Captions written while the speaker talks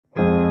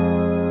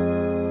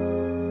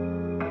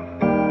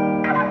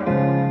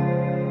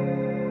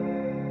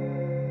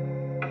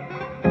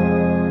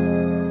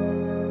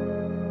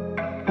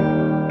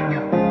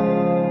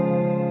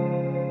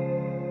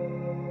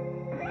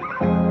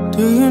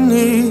Do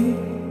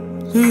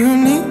you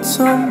need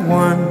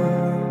someone?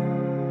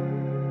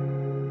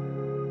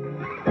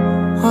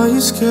 Are you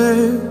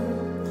scared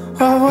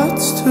of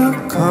what's to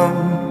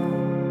come?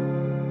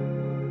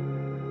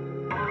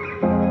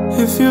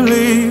 If you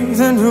leave,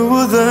 then who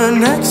will the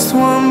next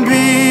one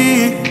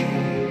be?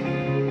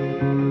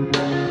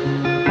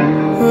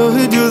 Will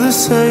he do the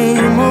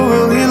same, or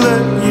will he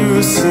let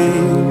you see?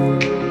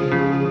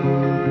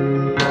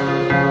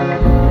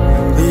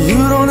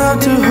 You don't have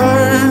to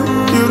hurt,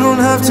 you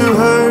don't have to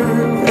hurt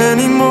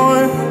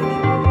anymore.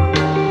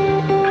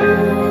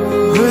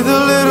 With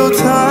a little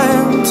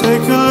time,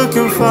 take a look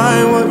and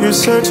find what you're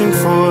searching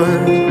for.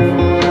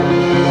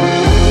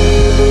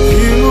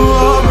 You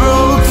are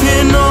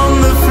broken on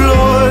the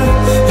floor,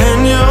 and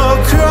you're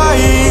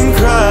crying,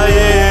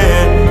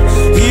 crying.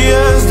 He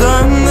has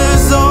done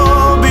this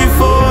all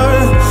before.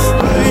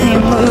 I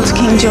am loyal to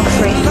King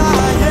Joffrey,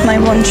 my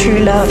one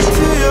true love.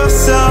 To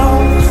yourself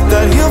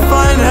that he'll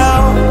find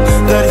out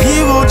that he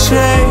will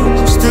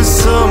change to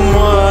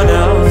someone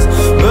else.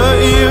 But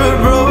you're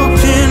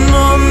broken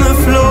on the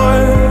floor,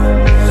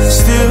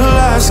 still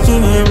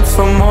asking him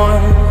for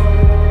more.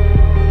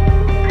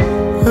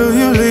 Will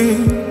you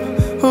leave,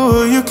 or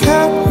will you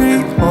carry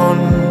on?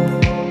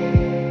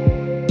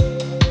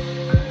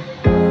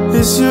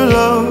 Is your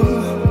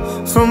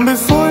love from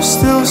before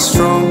still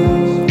strong?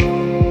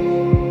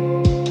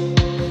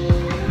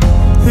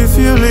 If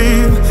you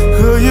leave,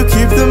 will you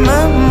keep the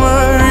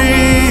memory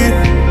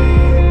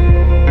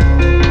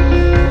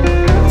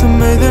that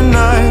made the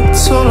night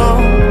so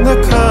long, the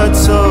cut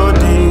so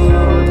deep?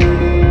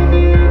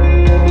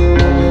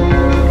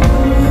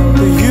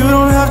 But you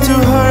don't have to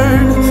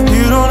hurt,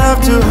 you don't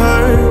have to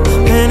hurt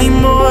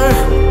anymore.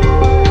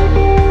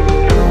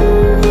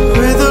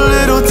 With a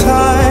little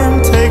time,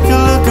 take a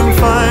look and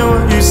find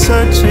what you're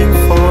searching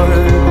for.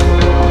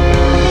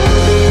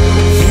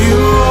 You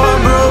are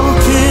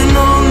broken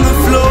on the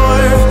floor,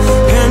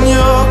 and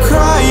you're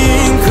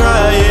crying,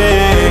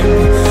 crying.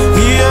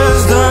 He has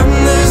done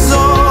this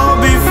all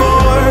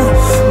before,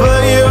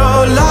 but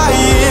you're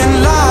lying,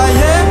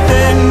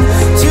 lying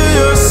to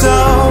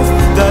yourself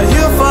that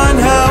he'll find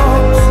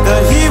help,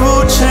 that he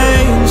will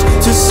change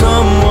to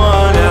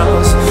someone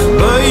else.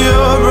 But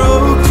you're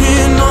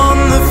broken on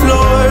the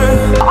floor.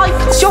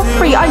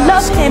 Joffrey, I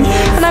love him,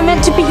 and I'm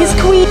meant to be his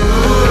queen.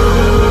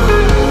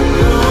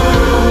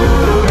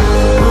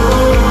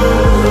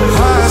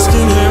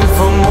 Asking him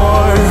for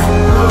more.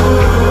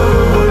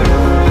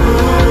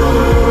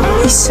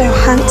 He's so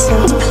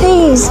handsome.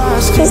 Please,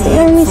 he's the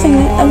only thing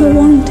I ever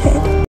wanted.